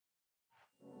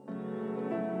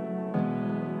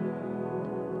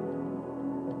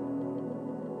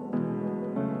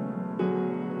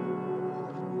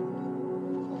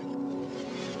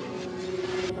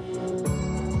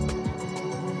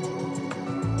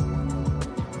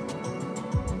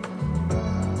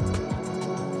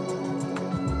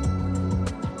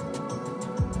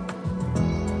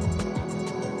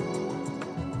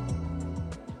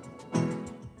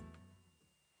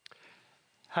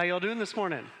How y'all doing this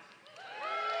morning?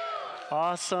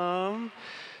 Awesome.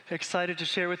 Excited to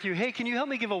share with you. Hey, can you help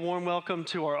me give a warm welcome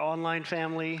to our online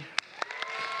family?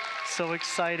 So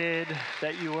excited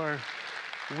that you are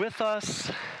with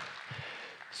us.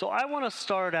 So I want to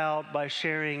start out by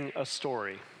sharing a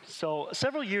story. So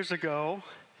several years ago,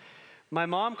 my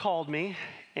mom called me,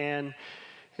 and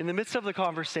in the midst of the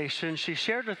conversation, she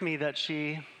shared with me that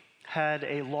she had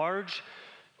a large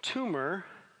tumor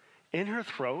in her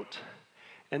throat,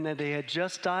 and that they had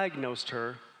just diagnosed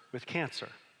her with cancer.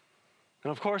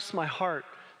 And of course, my heart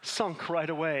sunk right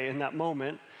away in that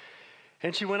moment.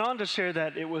 And she went on to share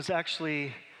that it was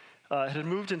actually, it had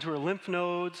moved into her lymph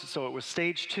nodes, so it was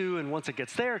stage 2, and once it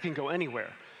gets there, it can go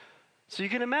anywhere. So you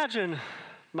can imagine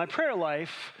my prayer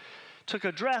life took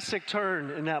a drastic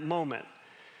turn in that moment.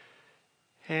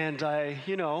 And I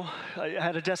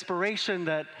had a desperation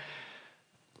that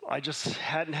I just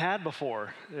hadn't had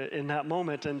before in that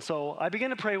moment. And so I began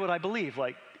to pray what I believe,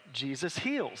 like Jesus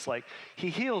heals, like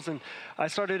he heals. And I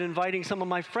started inviting some of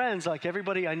my friends, like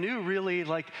everybody I knew really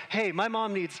like, hey, my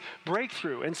mom needs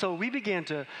breakthrough. And so we began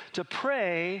to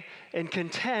pray and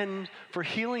contend for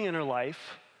healing in her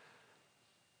life.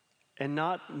 And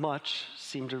not much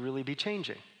seemed to really be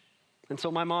changing. And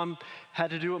so my mom had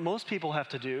to do what most people have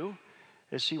to do,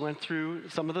 as she went through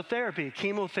some of the therapy,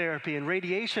 chemotherapy and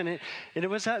radiation. And it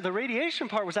was the radiation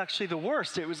part was actually the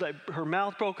worst. It was like her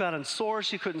mouth broke out in sores.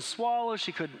 She couldn't swallow.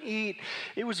 She couldn't eat.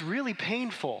 It was really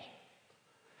painful.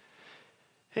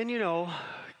 And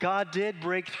God did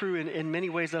break through in many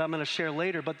ways that I'm going to share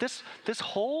later. But this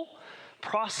whole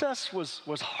process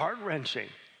was heart-wrenching.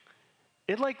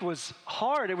 It was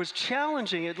hard. It was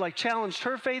challenging. It challenged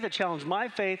her faith. It challenged my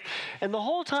faith. And the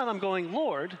whole time I'm going,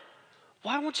 Lord,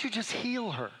 why won't you just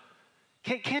heal her?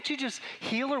 Can't you just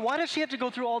heal her? Why does she have to go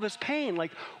through all this pain?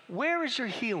 Where is your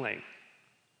healing?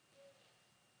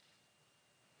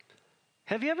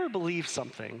 Have you ever believed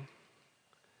something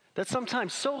that's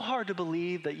sometimes so hard to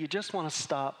believe that you just want to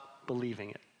stop believing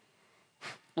it?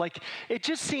 It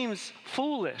just seems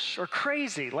foolish or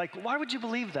crazy. Why would you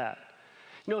believe that?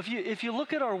 If you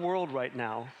look at our world right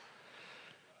now,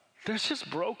 there's just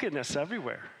brokenness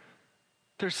everywhere.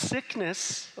 There's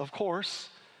sickness, of course,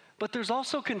 but there's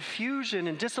also confusion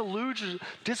and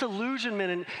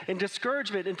disillusionment and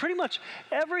discouragement in pretty much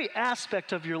every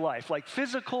aspect of your life, like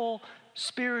physical,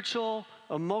 spiritual,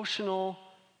 emotional,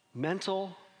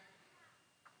 mental.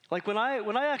 When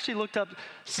I actually looked up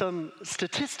some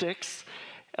statistics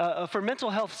for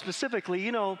mental health specifically,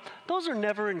 those are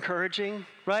never encouraging,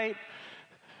 right?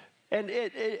 And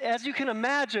as you can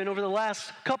imagine, over the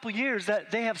last couple years, that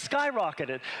they have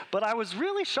skyrocketed. But I was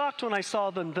really shocked when I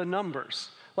saw the numbers.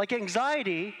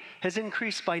 Anxiety has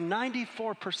increased by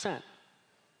 94%.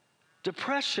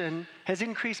 Depression has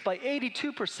increased by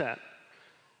 82%.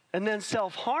 And then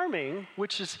self-harming,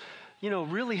 which is,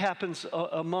 really happens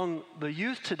among the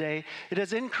youth today, it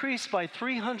has increased by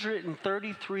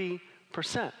 333%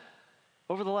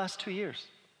 over the last 2 years.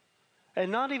 And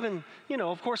not even,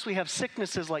 of course we have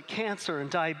sicknesses like cancer and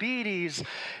diabetes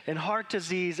and heart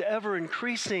disease ever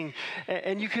increasing.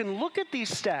 And you can look at these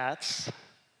stats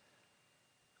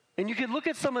and you can look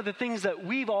at some of the things that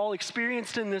we've all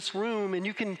experienced in this room, and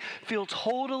you can feel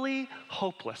totally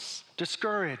hopeless,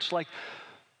 discouraged,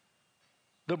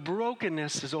 the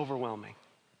brokenness is overwhelming.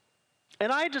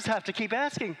 And I just have to keep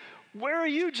asking, where are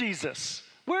you, Jesus?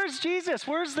 Where's Jesus?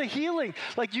 Where's the healing?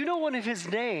 One of his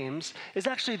names is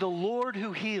actually the Lord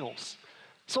who heals.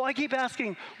 So I keep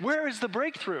asking, where is the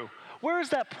breakthrough? Where is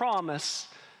that promise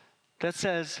that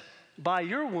says, by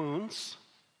your wounds,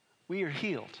 we are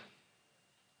healed?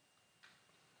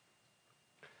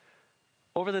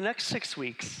 Over the next 6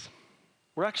 weeks,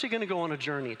 we're actually going to go on a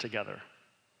journey together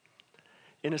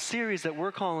in a series that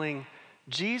we're calling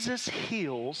Jesus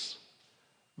Heals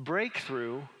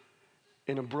Breakthrough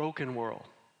in a Broken World.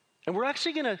 And we're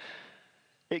actually going to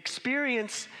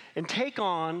experience and take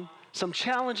on some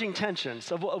challenging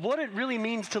tensions of what it really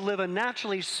means to live a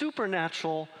naturally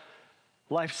supernatural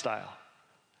lifestyle.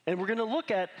 And we're going to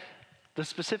look at the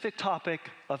specific topic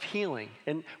of healing.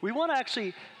 And we want to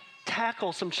actually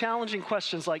tackle some challenging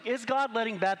questions like, is God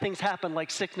letting bad things happen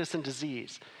like sickness and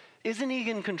disease? Isn't he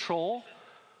in control?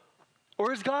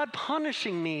 Or is God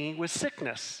punishing me with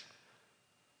sickness?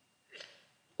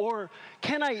 Or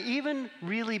can I even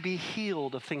really be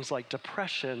healed of things like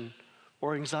depression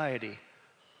or anxiety?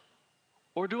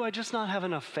 Or do I just not have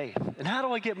enough faith? And how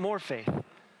do I get more faith?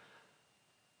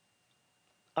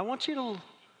 I want you to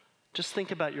just think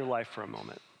about your life for a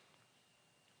moment.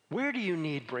 Where do you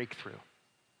need breakthrough?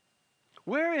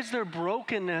 Where is there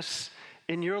brokenness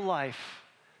in your life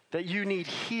that you need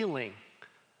healing?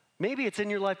 Maybe it's in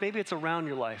your life, maybe it's around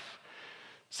your life.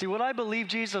 See, what I believe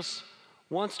Jesus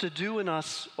wants to do in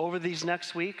us over these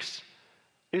next weeks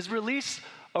is release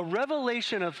a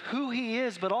revelation of who he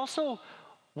is, but also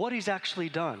what he's actually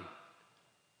done.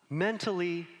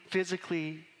 Mentally,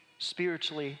 physically,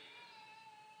 spiritually.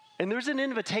 And there's an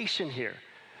invitation here.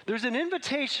 There's an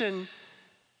invitation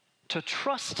to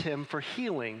trust him for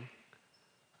healing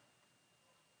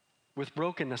with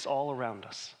brokenness all around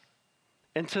us.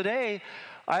 And today,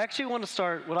 I actually want to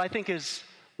start what I think is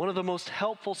one of the most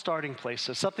helpful starting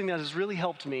places, something that has really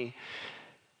helped me.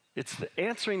 It's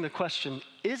answering the question,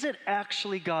 is it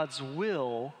actually God's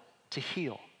will to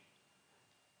heal?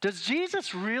 Does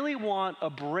Jesus really want a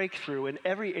breakthrough in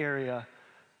every area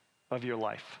of your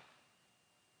life?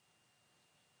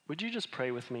 Would you just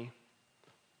pray with me?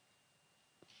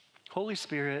 Holy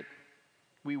Spirit,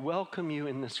 we welcome you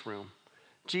in this room.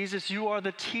 Jesus, you are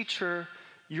the teacher,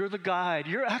 you're the guide,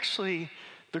 you're actually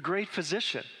the great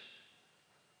physician.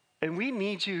 And we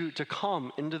need you to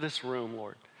come into this room,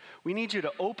 Lord. We need you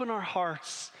to open our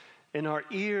hearts and our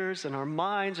ears and our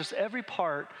minds, just every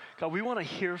part. God, we want to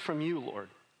hear from you, Lord.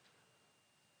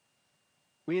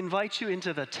 We invite you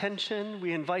into the tension.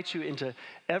 We invite you into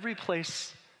every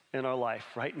place in our life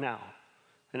right now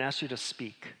and ask you to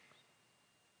speak.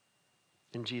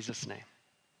 In Jesus' name.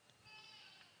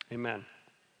 Amen.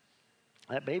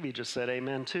 That baby just said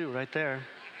amen too, right there.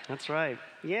 That's right.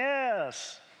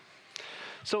 Yes.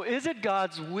 So is it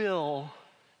God's will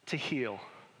to heal?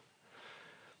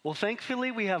 Well,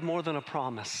 thankfully, we have more than a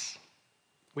promise.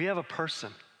 We have a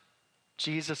person,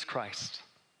 Jesus Christ.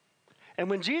 And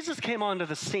when Jesus came onto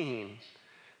the scene,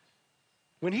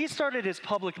 when he started his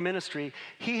public ministry,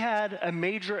 he had a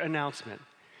major announcement.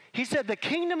 He said, the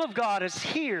kingdom of God is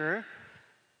here.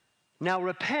 Now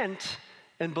repent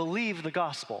and believe the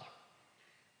gospel.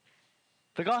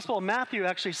 The Gospel of Matthew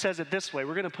actually says it this way.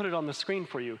 We're going to put it on the screen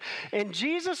for you. And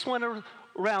Jesus went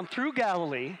around through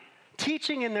Galilee,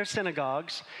 teaching in their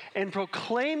synagogues and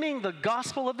proclaiming the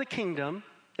gospel of the kingdom.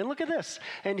 And look at this,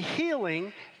 and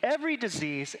healing every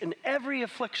disease and every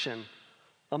affliction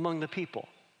among the people.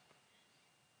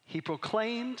 He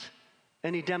proclaimed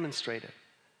and he demonstrated.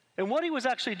 And what he was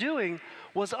actually doing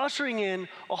was ushering in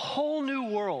a whole new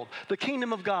world, the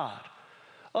kingdom of God.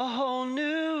 A whole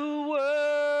new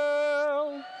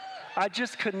world. I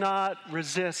just could not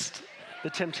resist the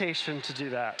temptation to do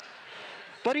that.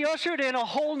 But he ushered in a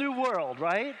whole new world,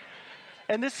 right?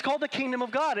 And this is called the kingdom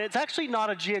of God. It's actually not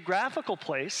a geographical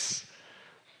place.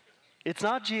 It's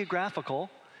not geographical.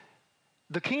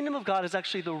 The kingdom of God is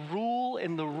actually the rule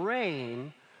and the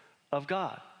reign of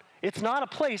God. It's not a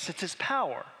place, it's his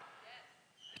power.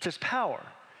 It's his power.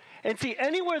 And see,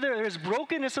 anywhere there is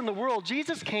brokenness in the world,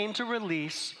 Jesus came to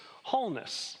release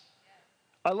wholeness.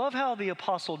 I love how the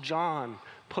Apostle John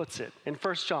puts it in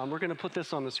 1 John. We're going to put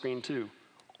this on the screen too.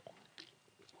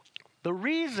 The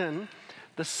reason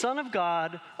the Son of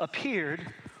God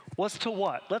appeared was to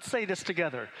what? Let's say this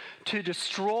together. To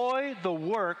destroy the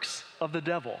works of the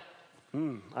devil.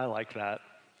 I like that.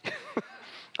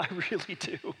 I really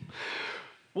do.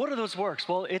 What are those works?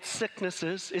 Well, it's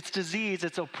sicknesses, it's disease,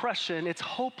 it's oppression, it's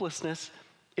hopelessness,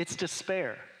 it's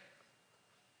despair.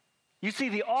 You see,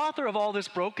 the author of all this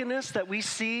brokenness that we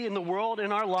see in the world,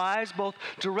 in our lives, both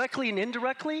directly and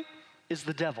indirectly, is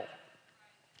the devil.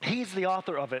 He's the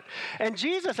author of it. And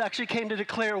Jesus actually came to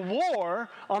declare war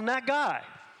on that guy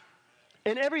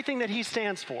and everything that he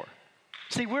stands for.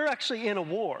 See, we're actually in a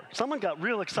war. Someone got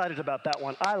real excited about that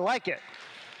one. I like it.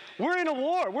 We're in a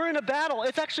war. We're in a battle.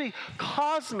 It's actually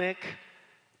cosmic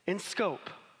in scope.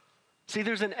 See,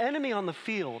 there's an enemy on the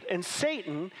field, and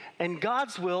Satan and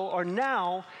God's will are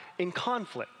now in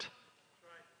conflict.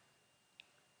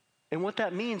 And what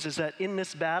that means is that in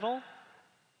this battle,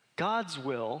 God's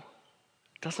will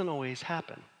doesn't always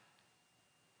happen.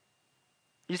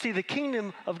 You see, the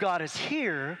kingdom of God is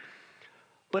here,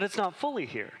 but it's not fully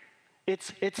here.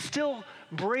 It's still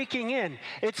breaking in.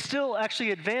 It's still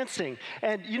actually advancing.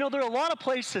 And you know, there are a lot of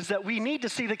places that we need to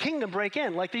see the kingdom break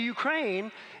in. Like the Ukraine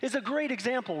is a great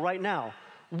example right now.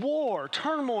 War,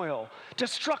 turmoil,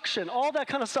 destruction, all that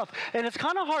kind of stuff. And it's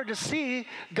kind of hard to see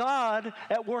God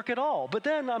at work at all. But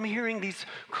then I'm hearing these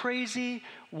crazy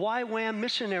YWAM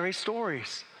missionary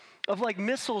stories of like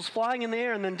missiles flying in the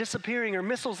air and then disappearing, or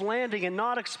missiles landing and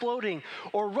not exploding,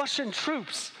 or Russian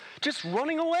troops just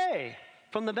running away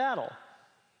from the battle.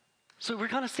 So we're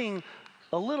kind of seeing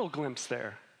a little glimpse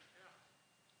there.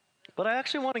 But I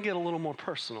actually want to get a little more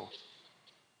personal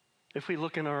if we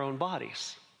look in our own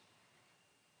bodies.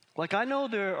 Like, I know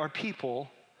there are people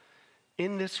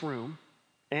in this room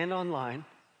and online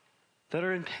that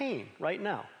are in pain right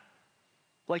now.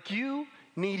 Like, you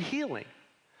need healing.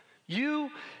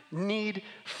 You need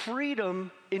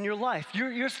freedom in your life.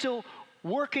 You're still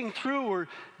working through or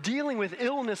dealing with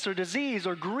illness or disease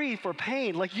or grief or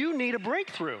pain. Like, you need a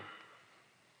breakthrough.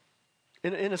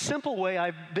 In a simple way,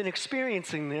 I've been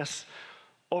experiencing this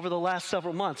over the last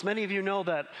several months. Many of you know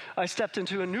that I stepped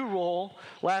into a new role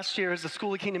last year as the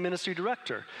School of Kingdom Ministry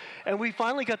Director. And we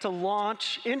finally got to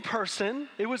launch in person.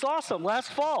 It was awesome,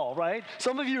 last fall, right?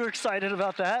 Some of you are excited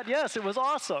about that. Yes, it was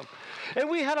awesome. And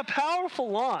we had a powerful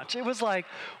launch. It was like,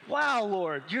 wow,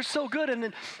 Lord, you're so good.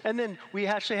 And then we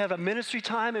actually have a ministry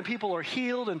time, and people are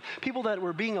healed, and people that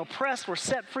were being oppressed were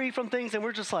set free from things, and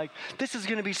we're just like, this is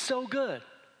going to be so good.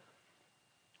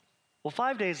 Well,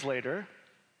 5 days later,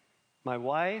 my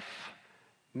wife,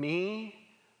 me,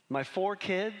 my 4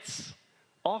 kids,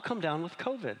 all come down with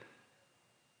COVID.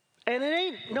 And it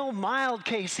ain't no mild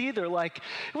case either. Like,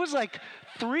 it was like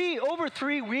over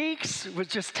 3 weeks. It was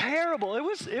just terrible. It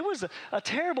was a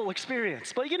terrible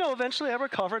experience. But, eventually I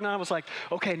recovered, and I was like,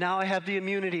 okay, now I have the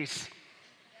immunities.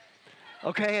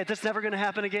 Okay, that's never going to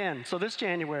happen again. So this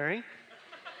January,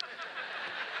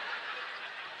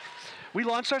 we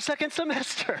launched our second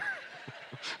semester.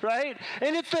 Right?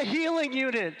 And it's the healing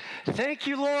unit. Thank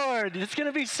you, Lord. It's going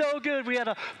to be so good. We had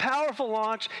a powerful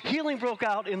launch. Healing broke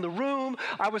out in the room.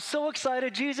 I was so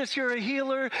excited. Jesus, you're a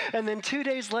healer. And then 2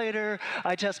 days later,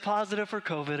 I test positive for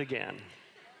COVID again.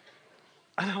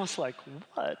 And I was like,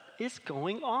 what is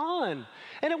going on?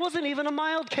 And it wasn't even a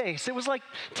mild case. It was like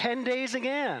 10 days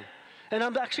again. And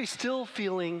I'm actually still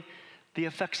feeling the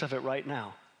effects of it right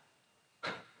now.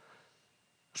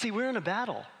 See, we're in a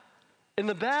battle. And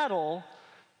the battle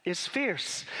is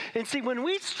fierce. And see, when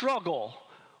we struggle,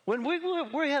 when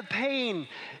we have pain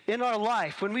in our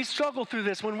life, when we struggle through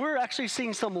this, when we're actually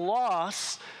seeing some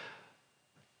loss,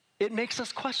 it makes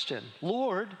us question,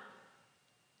 Lord,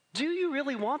 do you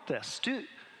really want this? Do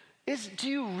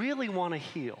you really want to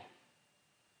heal?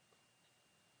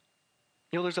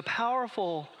 There's a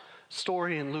powerful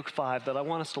story in Luke 5 that I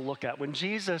want us to look at when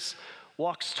Jesus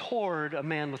walks toward a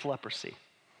man with leprosy.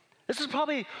 This is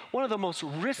probably one of the most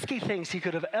risky things he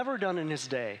could have ever done in his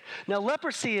day. Now,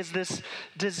 leprosy is this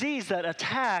disease that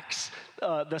attacks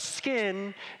the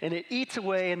skin, and it eats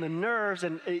away in the nerves,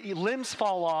 and limbs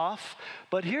fall off.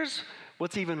 But here's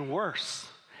what's even worse,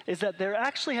 is that they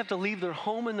actually have to leave their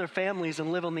home and their families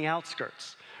and live on the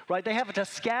outskirts, right? They have to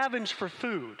scavenge for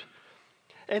food.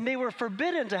 And they were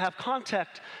forbidden to have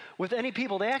contact with any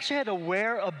people. They actually had to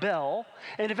wear a bell,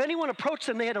 and if anyone approached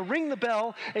them, they had to ring the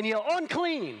bell and yell,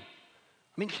 unclean.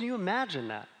 I mean, can you imagine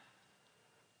that?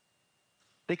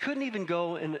 They couldn't even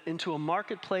go into a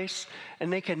marketplace,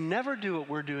 and they can never do what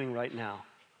we're doing right now,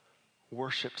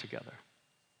 worship together.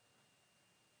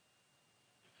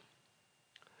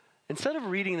 Instead of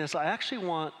reading this, I actually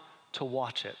want to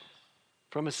watch it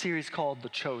from a series called The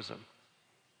Chosen.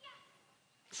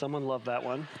 Someone loved that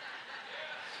one.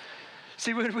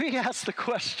 See, when we ask the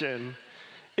question,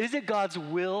 is it God's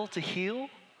will to heal?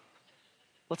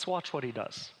 Let's watch what he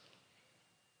does.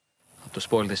 Not to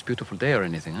spoil this beautiful day or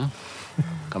anything, huh?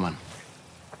 Come on.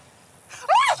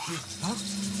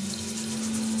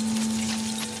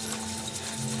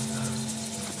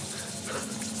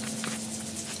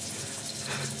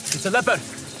 It's a leper.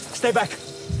 Stay back.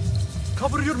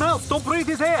 Cover your mouth. Don't breathe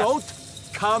his air. Don't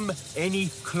come any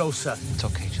closer. It's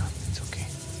okay, John. It's okay.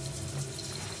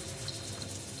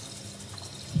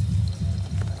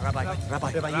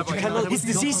 Rabbi, you cannot. His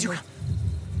disease, you can...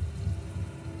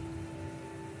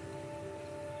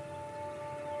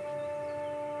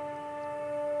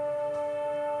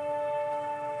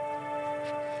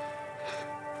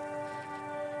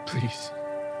 Please.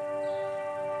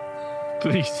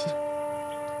 Please.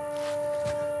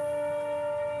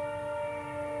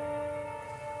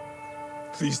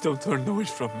 Please don't turn away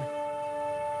from me.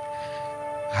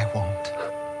 I won't.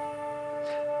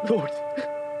 Lord,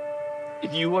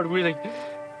 if you are willing,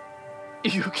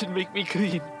 you can make me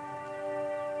clean.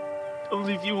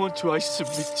 Only if you want to, I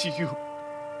submit to you.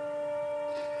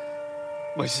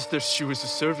 My sister, she was a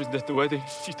servant at the wedding.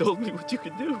 She told me what you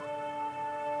could do.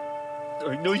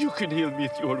 I know you can heal me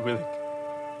if you are willing.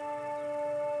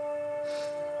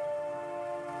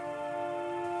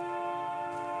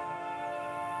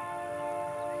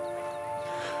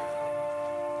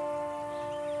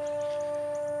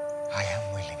 I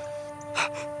am willing.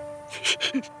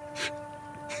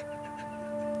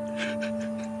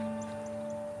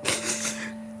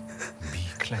 Be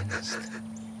cleansed.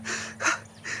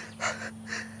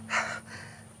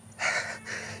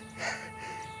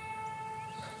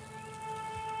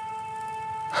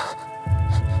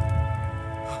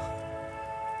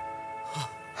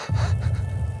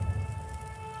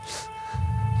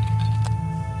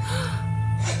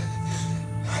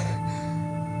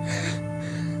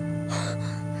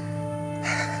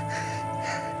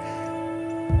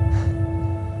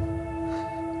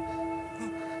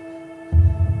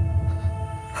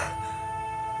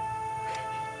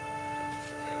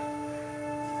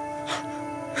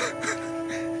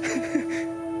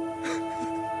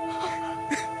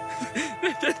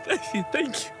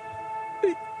 Thank you.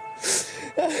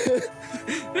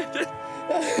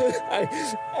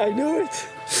 I knew it.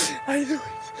 I knew it.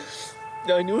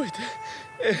 I knew it.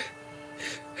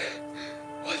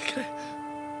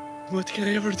 What can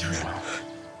I ever do?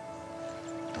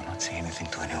 Do not say anything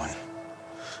to anyone.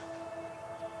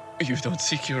 You don't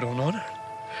seek your own honor?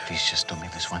 Please just do me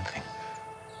this one thing.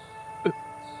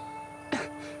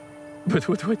 But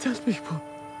what do I tell people?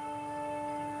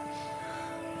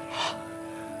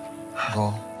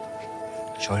 Go,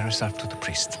 show yourself to the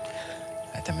priest.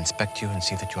 Let them inspect you and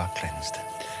see that you are cleansed.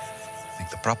 Make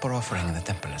the proper offering in the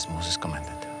temple as Moses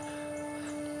commanded.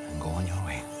 And go on your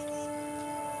way.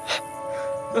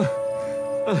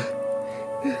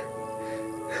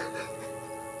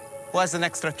 Who has an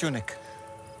extra tunic?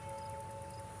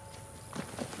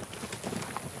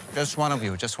 Just one of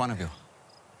you, just one of you.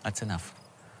 That's enough.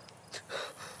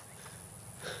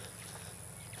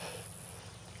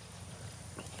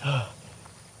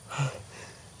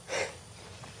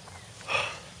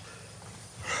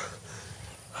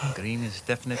 Green is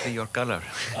definitely your color.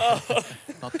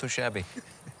 Not too shabby.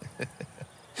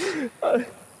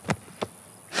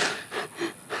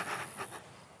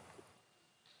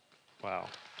 Wow.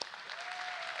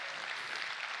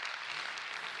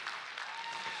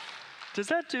 Does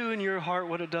that do in your heart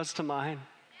what it does to mine?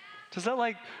 Does that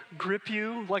like grip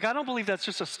you? Like, I don't believe that's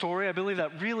just a story. I believe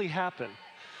that really happened.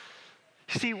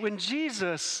 See, when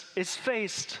Jesus is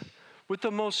faced with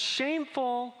the most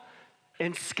shameful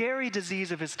and scary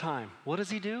disease of his time, what does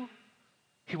he do?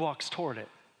 He walks toward it.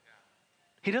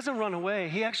 He doesn't run away.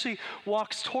 He actually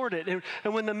walks toward it.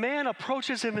 And when the man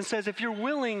approaches him and says, if you're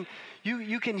willing,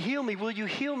 you can heal me. Will you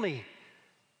heal me?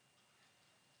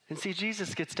 And see,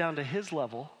 Jesus gets down to his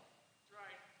level.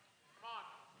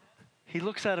 He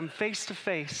looks at him face to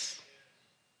face.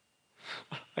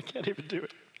 I can't even do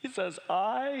it. He says,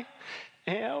 I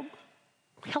am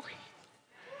willing.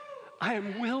 I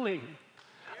am willing.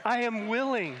 I am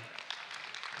willing.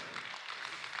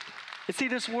 And see,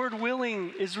 this word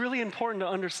willing is really important to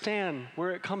understand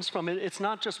where it comes from. It's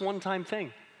not just one-time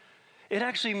thing. It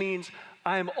actually means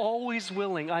I am always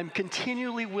willing. I'm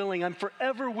continually willing. I'm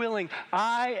forever willing.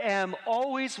 I am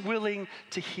always willing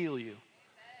to heal you.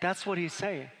 That's what he's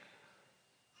saying.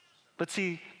 But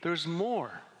see, there's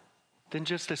more than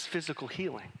just this physical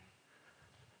healing.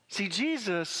 See,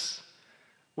 Jesus,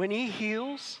 when he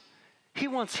heals, he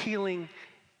wants healing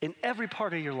in every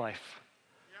part of your life.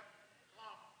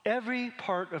 Every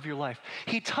part of your life.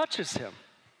 He touches him.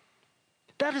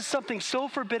 That is something so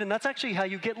forbidden. That's actually how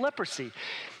you get leprosy.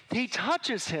 He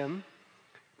touches him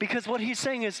because what he's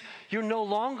saying is, you're no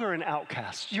longer an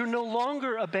outcast. You're no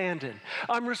longer abandoned.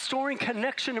 I'm restoring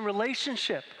connection and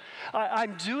relationship.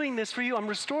 I'm doing this for you. I'm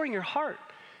restoring your heart.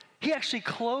 He actually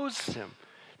clothes him.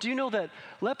 Do you know that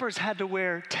lepers had to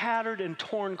wear tattered and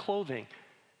torn clothing?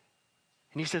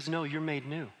 And he says, no, you're made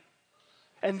new.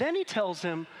 And then he tells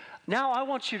him, now I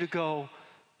want you to go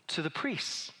to the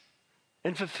priests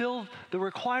and fulfill the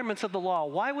requirements of the law.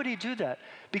 Why would he do that?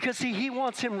 Because he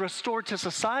wants him restored to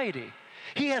society.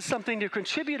 He has something to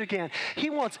contribute again. He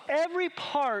wants every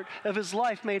part of his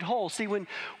life made whole. See,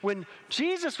 when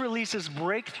Jesus releases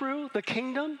breakthrough, the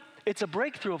kingdom, it's a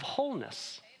breakthrough of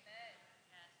wholeness.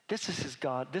 This is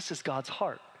God's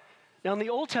heart. Now in the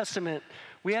Old Testament,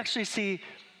 we actually see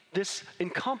this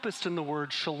encompassed in the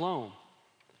word shalom.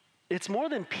 It's more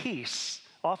than peace,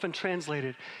 often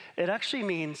translated. It actually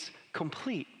means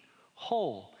complete,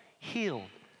 whole, healed,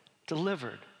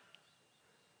 delivered.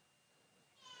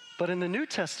 But in the New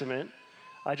Testament,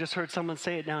 I just heard someone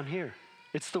say it down here.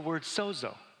 It's the word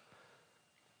sozo.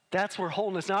 That's where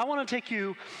wholeness. Now I want to take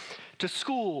you to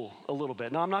school a little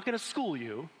bit. Now I'm not going to school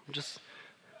you.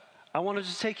 I want to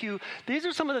just take you. These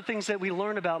are some of the things that we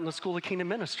learn about in the School of Kingdom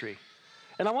Ministry.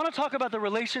 And I want to talk about the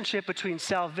relationship between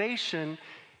salvation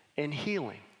and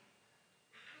healing,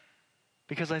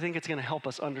 because I think it's going to help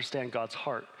us understand God's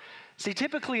heart. See,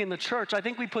 typically in the church, I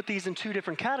think we put these in two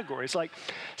different categories. Like,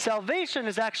 salvation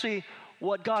is actually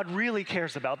what God really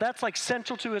cares about. That's like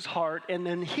central to his heart. And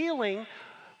then healing,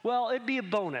 well, it'd be a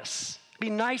bonus. It'd be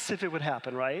nice if it would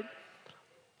happen, right?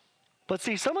 But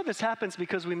see, some of this happens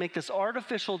because we make this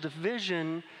artificial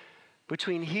division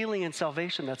between healing and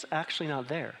salvation that's actually not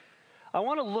there. I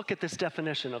want to look at this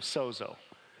definition of sozo.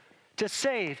 To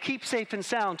save, keep safe and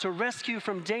sound, to rescue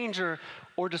from danger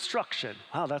or destruction.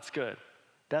 Wow, that's good.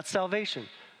 That's salvation.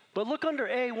 But look under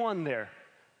A1 there.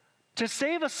 To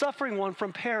save a suffering one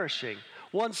from perishing,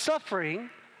 one suffering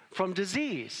from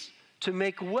disease, to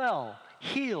make well,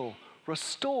 heal,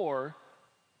 restore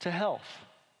to health.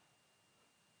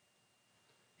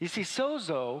 You see,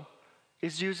 sozo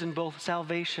is used in both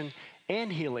salvation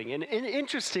and healing. And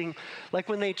interesting, like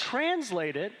when they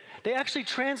translate it, they actually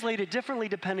translate it differently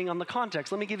depending on the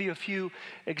context. Let me give you a few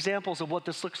examples of what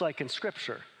this looks like in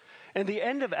Scripture. In the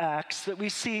end of Acts, that we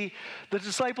see the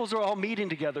disciples are all meeting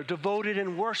together, devoted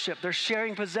in worship. They're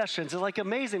sharing possessions. It's like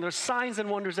amazing. There's signs and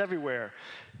wonders everywhere.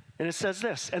 And it says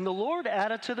this, and the Lord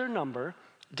added to their number,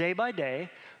 day by day,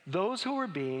 those who were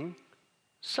being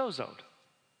sozoed.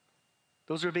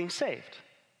 Those who are being saved.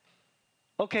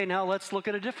 Okay, now let's look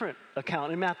at a different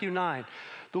account in Matthew 9.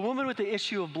 The woman with the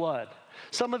issue of blood.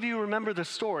 Some of you remember the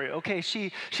story. Okay,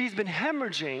 she's been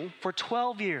hemorrhaging for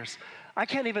 12 years. I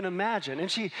can't even imagine. And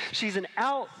she's an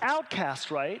outcast,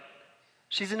 right?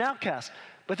 She's an outcast.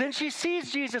 But then she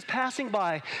sees Jesus passing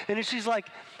by, and she's like,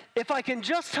 if I can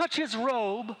just touch his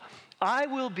robe, I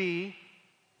will be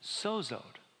sozoed.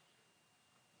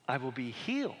 I will be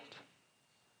healed.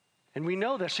 And we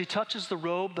know that she touches the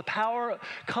robe, the power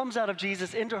comes out of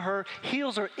Jesus into her,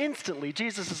 heals her instantly.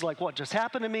 Jesus is like, what just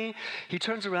happened to me? He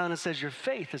turns around and says, your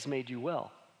faith has made you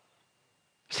well.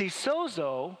 See,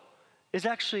 sozo is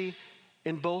actually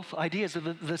in both ideas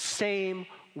of the same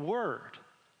word.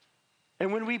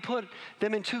 And when we put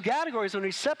them in two categories, when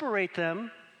we separate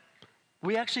them,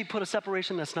 we actually put a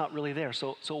separation that's not really there.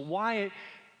 So why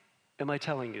am I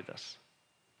telling you this?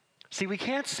 See, we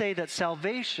can't say that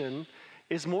salvation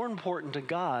is more important to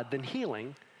God than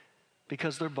healing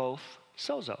because they're both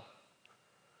sozo.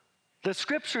 The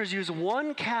scriptures use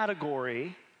one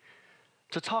category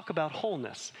to talk about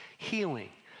wholeness, healing,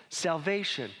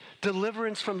 salvation,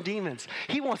 deliverance from demons.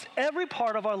 He wants every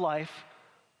part of our life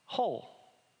whole,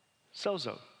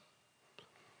 sozo.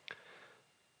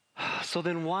 So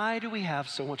then why do we have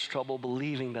so much trouble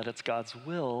believing that it's God's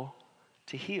will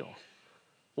to heal?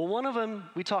 Well, one of them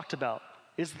we talked about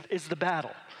is the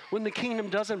battle, when the kingdom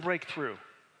doesn't break through.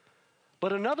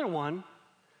 But another one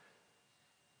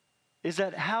is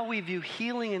that how we view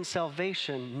healing and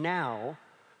salvation now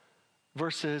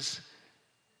versus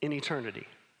in eternity.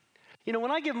 You know,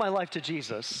 when I give my life to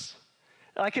Jesus,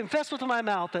 I confess with my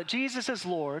mouth that Jesus is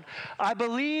Lord. I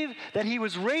believe that he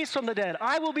was raised from the dead.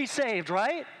 I will be saved,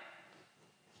 right?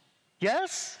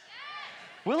 Yes?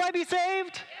 Will I be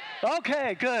saved?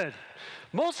 Okay, good.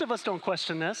 Most of us don't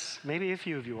question this. Maybe a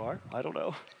few of you are. I don't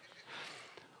know.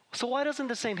 So why doesn't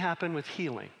the same happen with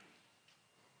healing?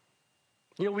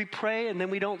 You know, we pray and then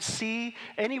we don't see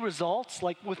any results.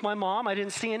 Like with my mom, I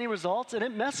didn't see any results, and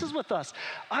it messes with us.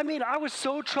 I mean, I was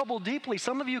so troubled deeply.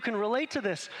 Some of you can relate to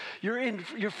this.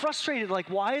 You're frustrated, like,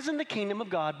 why isn't the kingdom of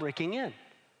God breaking in?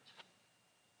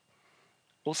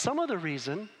 Well, some of the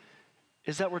reason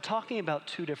is that we're talking about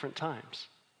two different times.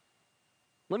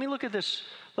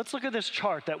 Let's look at this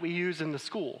chart that we use in the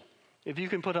school. If you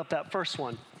can put up that first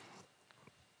one.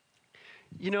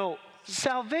 You know,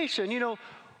 salvation,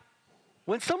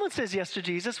 when someone says yes to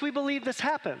Jesus, we believe this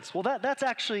happens. Well, that's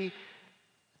actually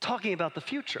talking about the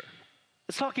future.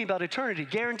 It's talking about eternity,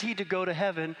 guaranteed to go to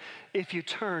heaven if you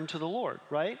turn to the Lord,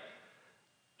 right?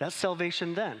 That's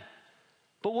salvation then.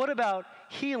 But what about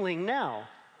healing now?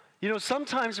 You know,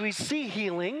 sometimes we see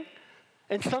healing,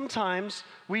 and sometimes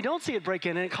we don't see it break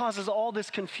in, and it causes all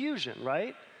this confusion,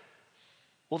 right?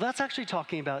 Well, that's actually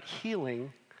talking about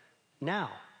healing now,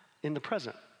 in the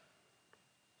present.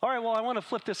 All right, well, I want to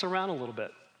flip this around a little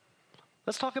bit.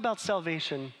 Let's talk about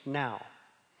salvation now.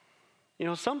 You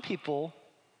know, some people,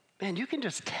 man, you can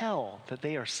just tell that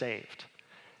they are saved.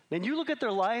 Man, you look at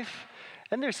their life,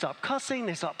 and they stop cussing,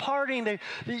 they stop partying.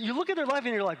 You look at their life,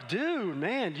 and you're like, dude,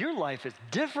 man, your life is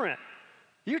different.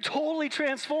 You're totally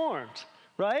transformed,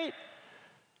 right?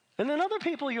 And then other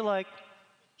people, you're like,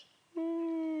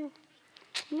 I'm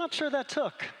not sure that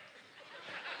took.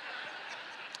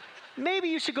 Maybe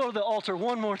you should go to the altar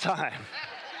one more time.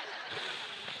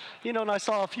 You know, and I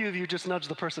saw a few of you just nudge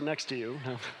the person next to you.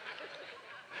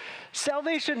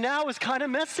 Salvation now is kind of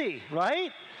messy,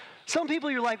 right? Some people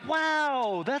you're like,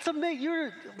 wow, that's amazing.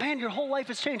 Your whole life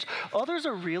has changed. Others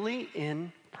are really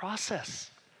in process.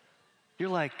 You're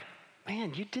like,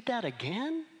 man, you did that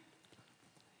again?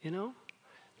 You know?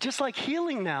 Just like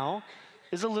healing now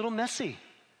is a little messy.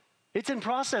 It's in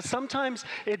process. Sometimes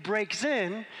it breaks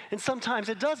in, and sometimes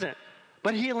it doesn't.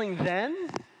 But healing then,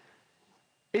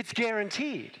 it's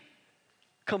guaranteed.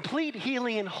 Complete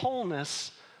healing and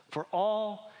wholeness for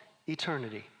all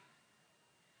eternity.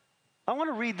 I want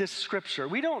to read this scripture.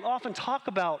 We don't often talk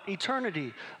about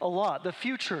eternity a lot, the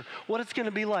future, what it's going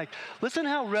to be like. Listen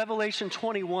how Revelation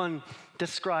 21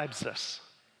 describes this.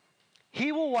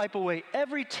 He will wipe away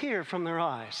every tear from their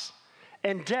eyes,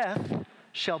 and death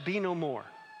shall be no more.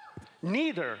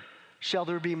 Neither shall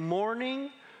there be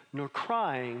mourning, nor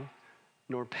crying,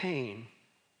 nor pain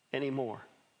anymore.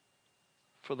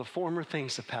 for the former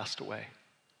things have passed away.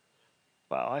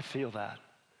 Wow, I feel that.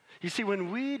 You see,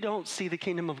 when we don't see the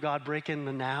kingdom of God break in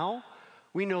the now,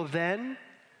 we know then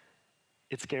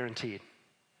it's guaranteed.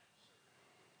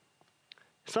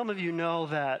 Some of you know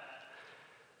that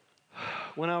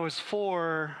when I was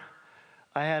 4,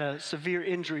 I had a severe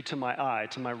injury to my eye,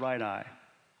 to my right eye.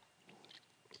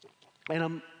 And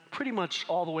I'm pretty much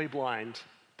all the way blind,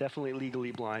 definitely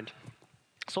legally blind.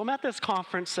 So I'm at this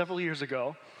conference several years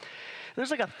ago. There's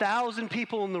like 1,000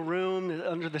 people in the room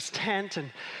under this tent,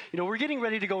 and we're getting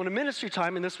ready to go into ministry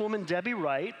time, and this woman, Debbie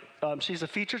Wright, she's a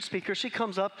featured speaker. She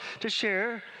comes up to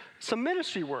share some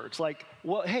ministry words, like,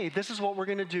 well, hey, this is what we're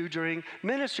going to do during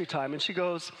ministry time. And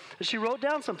she wrote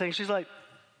down some things. She's like,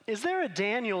 is there a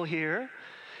Daniel here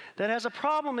that has a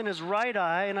problem in his right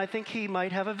eye, and I think he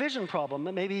might have a vision problem,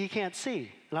 that maybe he can't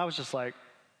see? And I was just like,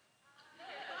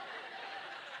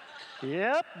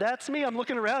 yep, that's me. I'm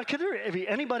looking around. Could there be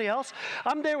anybody else?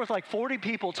 I'm there with like 40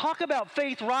 people. Talk about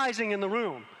faith rising in the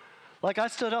room. Like I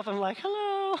stood up and I'm like,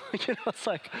 hello. It's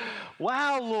like,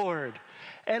 wow, Lord.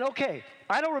 And okay,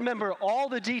 I don't remember all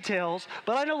the details,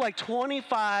 but I know like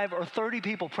 25 or 30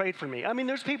 people prayed for me. I mean,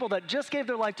 there's people that just gave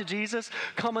their life to Jesus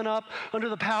coming up under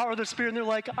the power of the Spirit, and they're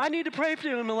like, I need to pray for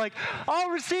you. And they're like, I'll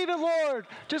receive it, Lord.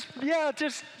 Just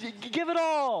give it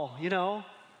all,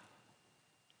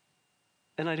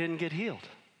 And I didn't get healed.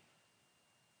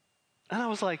 And I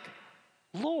was like,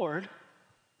 Lord,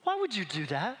 why would you do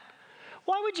that?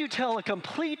 Why would you tell a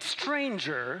complete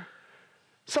stranger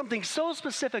something so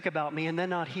specific about me and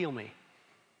then not heal me?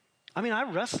 I mean, I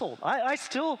wrestled. I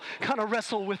still kind of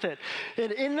wrestle with it.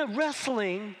 And in the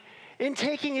wrestling, in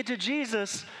taking it to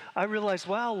Jesus, I realized,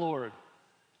 wow, Lord,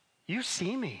 you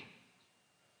see me.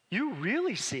 You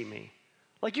really see me.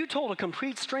 Like you told a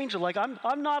complete stranger, like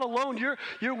I'm not alone.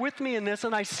 You're with me in this.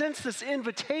 And I sense this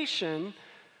invitation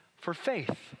for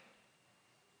faith,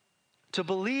 to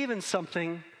believe in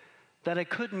something that I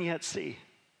couldn't yet see.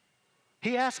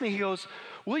 He asked me, he goes,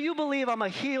 will you believe I'm a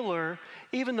healer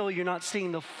even though you're not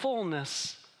seeing the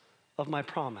fullness of my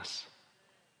promise?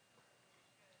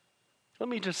 Let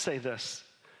me just say this.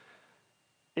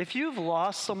 If you've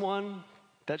lost someone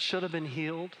that should have been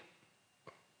healed,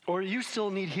 or you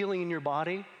still need healing in your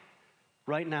body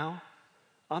right now,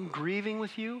 I'm grieving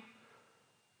with you,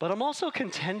 but I'm also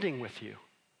contending with you.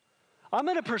 I'm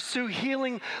going to pursue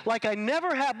healing like I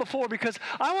never have before because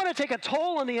I want to take a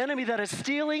toll on the enemy that is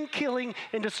stealing, killing,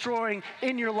 and destroying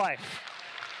in your life.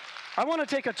 I want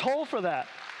to take a toll for that,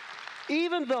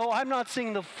 even though I'm not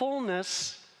seeing the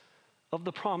fullness of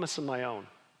the promise of my own.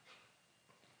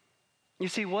 You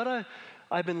see, what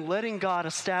I've been letting God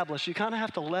establish, you kind of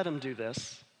have to let him do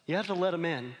this. You have to let him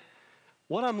in.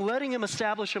 What I'm letting him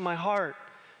establish in my heart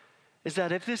is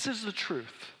that if this is the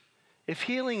truth, if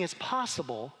healing is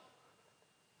possible,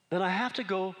 then I have to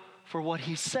go for what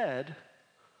he said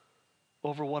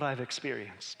over what I've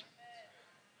experienced.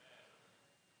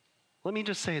 Let me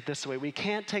just say it this way. We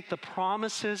can't take the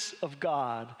promises of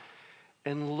God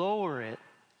and lower it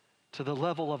to the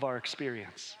level of our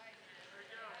experience.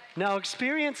 Now,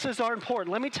 experiences are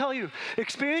important. Let me tell you,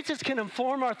 experiences can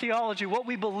inform our theology, what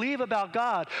we believe about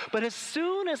God. But as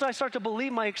soon as I start to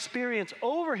believe my experience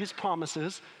over his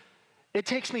promises, it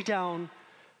takes me down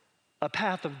a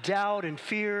path of doubt and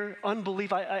fear,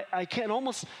 unbelief. I can't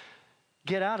almost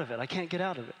get out of it. I can't get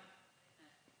out of it.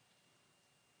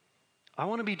 I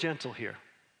want to be gentle here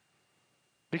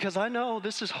because I know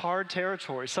this is hard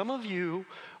territory. Some of you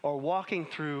are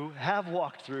have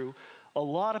walked through a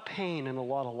lot of pain and a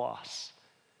lot of loss.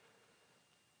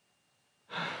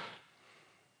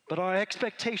 But our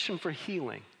expectation for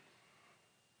healing,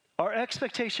 our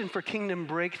expectation for kingdom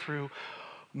breakthrough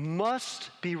must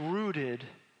be rooted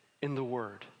in the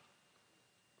Word,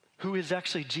 who is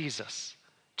actually Jesus.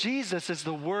 Jesus is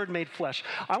the Word made flesh.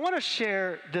 I want to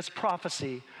share this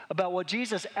prophecy about what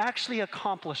Jesus actually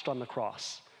accomplished on the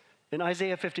cross in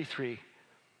Isaiah 53.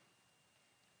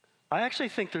 I actually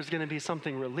think there's going to be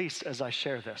something released as I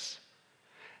share this.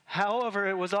 However,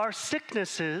 it was our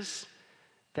sicknesses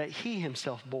that he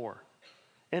himself bore,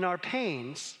 and our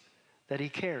pains that he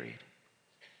carried.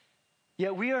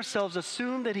 Yet we ourselves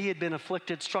assumed that he had been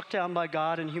afflicted, struck down by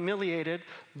God, and humiliated,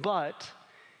 but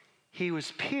he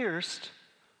was pierced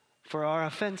for our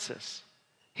offenses.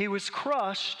 He was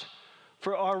crushed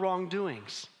for our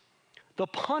wrongdoings. The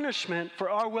punishment for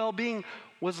our well-being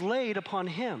was laid upon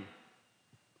him.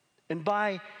 And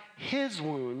by his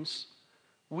wounds,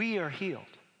 we are healed.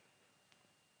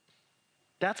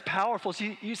 That's powerful. So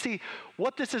you see,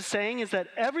 what this is saying is that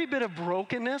every bit of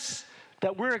brokenness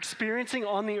that we're experiencing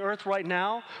on the earth right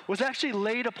now was actually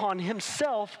laid upon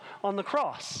himself on the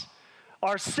cross.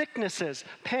 our sicknesses,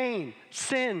 pain,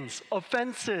 sins,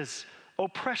 offenses,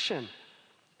 oppression.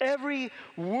 Every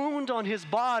wound on his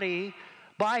body,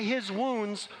 by his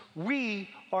wounds, we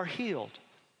are healed.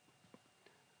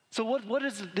 So what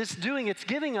is this doing? It's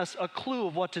giving us a clue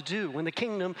of what to do when the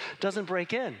kingdom doesn't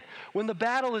break in. When the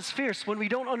battle is fierce, when we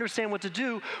don't understand what to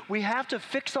do, we have to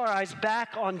fix our eyes back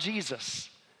on Jesus.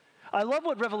 I love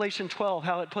what Revelation 12,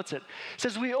 how it puts it. It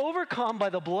says, we overcome by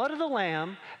the blood of the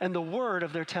Lamb and the word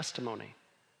of their testimony.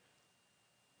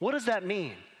 What does that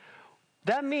mean?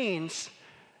 That means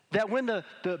that when the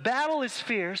battle is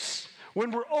fierce,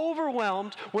 when we're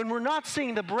overwhelmed, when we're not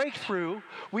seeing the breakthrough,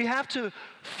 we have to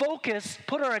focus,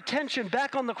 put our attention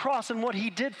back on the cross and what he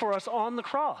did for us on the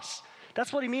cross.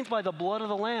 That's what he means by the blood of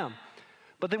the Lamb.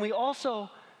 But then we also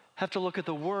have to look at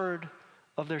the word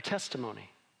of their testimony.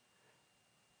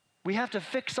 We have to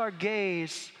fix our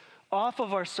gaze off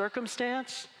of our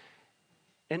circumstance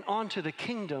and onto the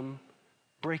kingdom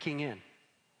breaking in.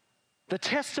 The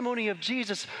testimony of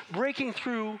Jesus breaking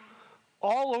through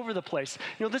all over the place.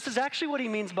 You know, this is actually what he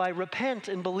means by repent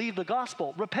and believe the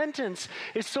gospel. Repentance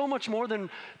is so much more than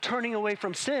turning away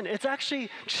from sin. It's actually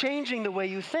changing the way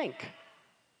you think.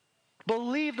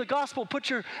 Believe the gospel. Put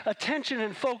your attention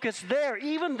and focus there,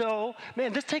 even though,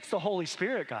 man, this takes the Holy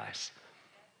Spirit, guys.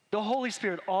 The Holy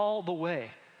Spirit all the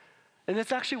way. And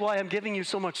that's actually why I'm giving you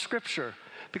so much scripture.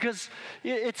 Because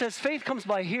it says faith comes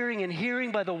by hearing and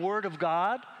hearing by the word of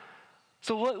God.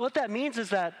 So what that means is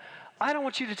that I don't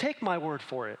want you to take my word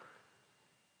for it.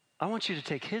 I want you to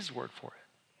take his word for it.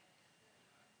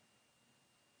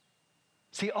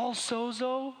 See, all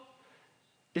sozo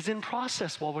is in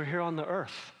process while we're here on the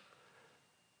earth.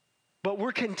 But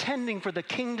we're contending for the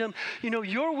kingdom. You know,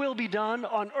 your will be done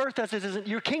on earth as it is in,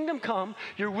 your kingdom come,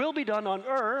 your will be done on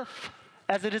earth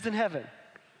as it is in heaven.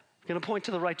 I'm going to point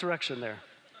to the right direction there.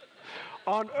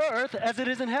 On earth as it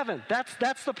is in heaven.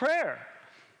 That's the prayer.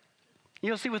 You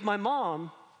know, see, with my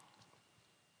mom,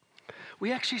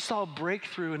 we actually saw a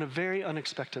breakthrough in a very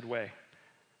unexpected way.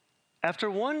 After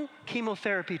one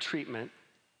chemotherapy treatment,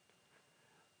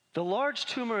 the large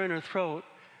tumor in her throat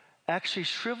actually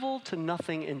shriveled to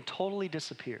nothing and totally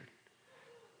disappeared.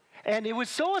 And it was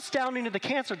so astounding to the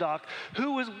cancer doc,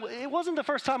 it wasn't the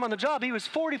first time on the job, he was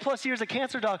 40 plus years a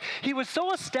cancer doc. He was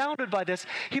so astounded by this,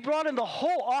 he brought in the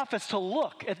whole office to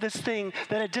look at this thing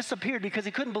that had disappeared because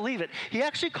he couldn't believe it. He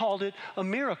actually called it a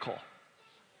miracle.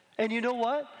 And you know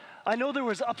what? I know there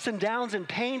was ups and downs and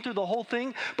pain through the whole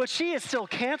thing, but she is still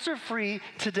cancer-free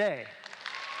today.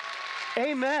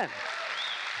 Amen.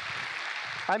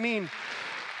 I mean,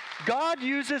 God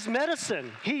uses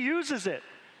medicine. He uses it.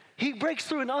 He breaks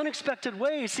through in unexpected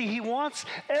ways. See, he wants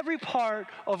every part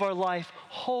of our life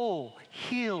whole,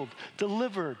 healed,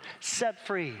 delivered, set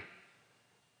free.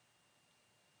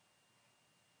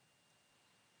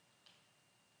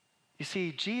 You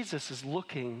see, Jesus is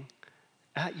looking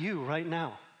at you right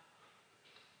now.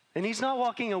 And he's not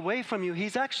walking away from you.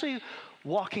 He's actually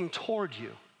walking toward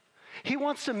you. He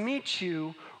wants to meet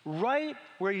you right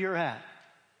where you're at.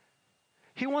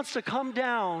 He wants to come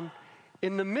down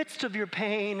in the midst of your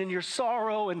pain and your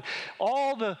sorrow and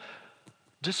all the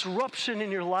disruption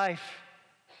in your life.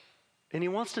 And he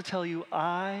wants to tell you,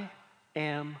 I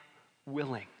am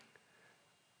willing.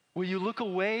 Will you look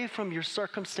away from your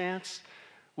circumstance?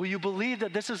 Will you believe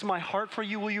that this is my heart for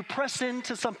you? Will you press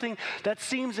into something that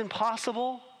seems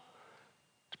impossible?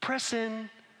 Press in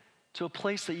to a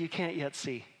place that you can't yet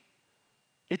see.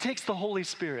 It takes the Holy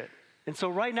Spirit. And so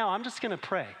right now, I'm just going to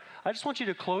pray. I just want you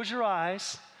to close your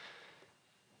eyes.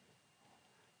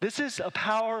 This is a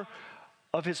power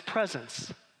of his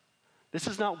presence. This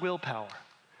is not willpower.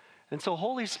 And so,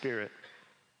 Holy Spirit,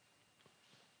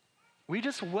 we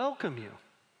just welcome you.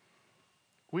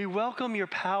 We welcome your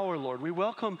power, Lord. We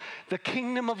welcome the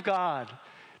kingdom of God.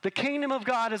 The kingdom of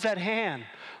God is at hand.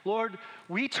 Lord,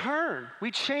 we turn. We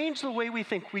change the way we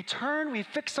think. We turn, we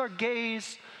fix our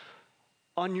gaze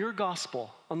on your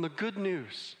gospel, on the good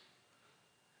news.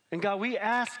 And God, we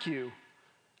ask you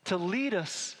to lead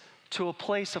us to a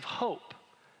place of hope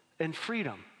and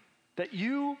freedom, that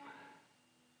you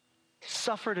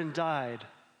suffered and died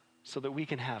so that we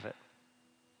can have it.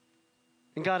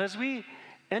 And God, as we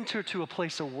enter to a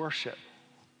place of worship,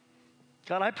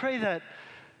 God, I pray that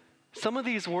some of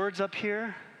these words up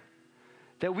here,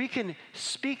 that we can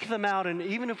speak them out, and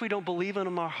even if we don't believe in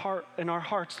them in our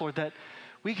hearts, Lord, that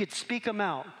we could speak them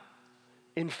out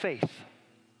in faith.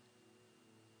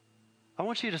 I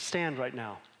want you to stand right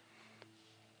now,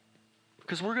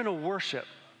 because we're going to worship.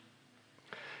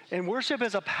 And worship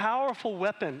is a powerful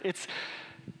weapon. It's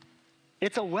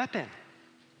a weapon.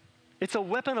 It's a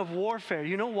weapon of warfare.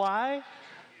 You know why?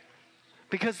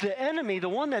 Because the enemy, the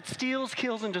one that steals,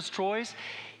 kills, and destroys,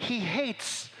 he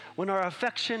hates when our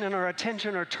affection and our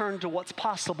attention are turned to what's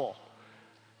possible.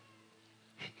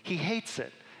 He hates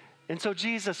it. And so,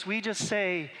 Jesus, we just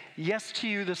say yes to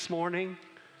you this morning.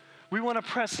 We want to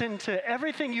press into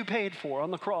everything you paid for on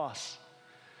the cross.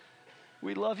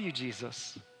 We love you,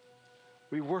 Jesus.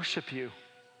 We worship you.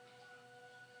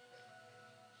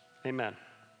 Amen.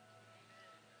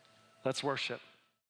 Let's worship.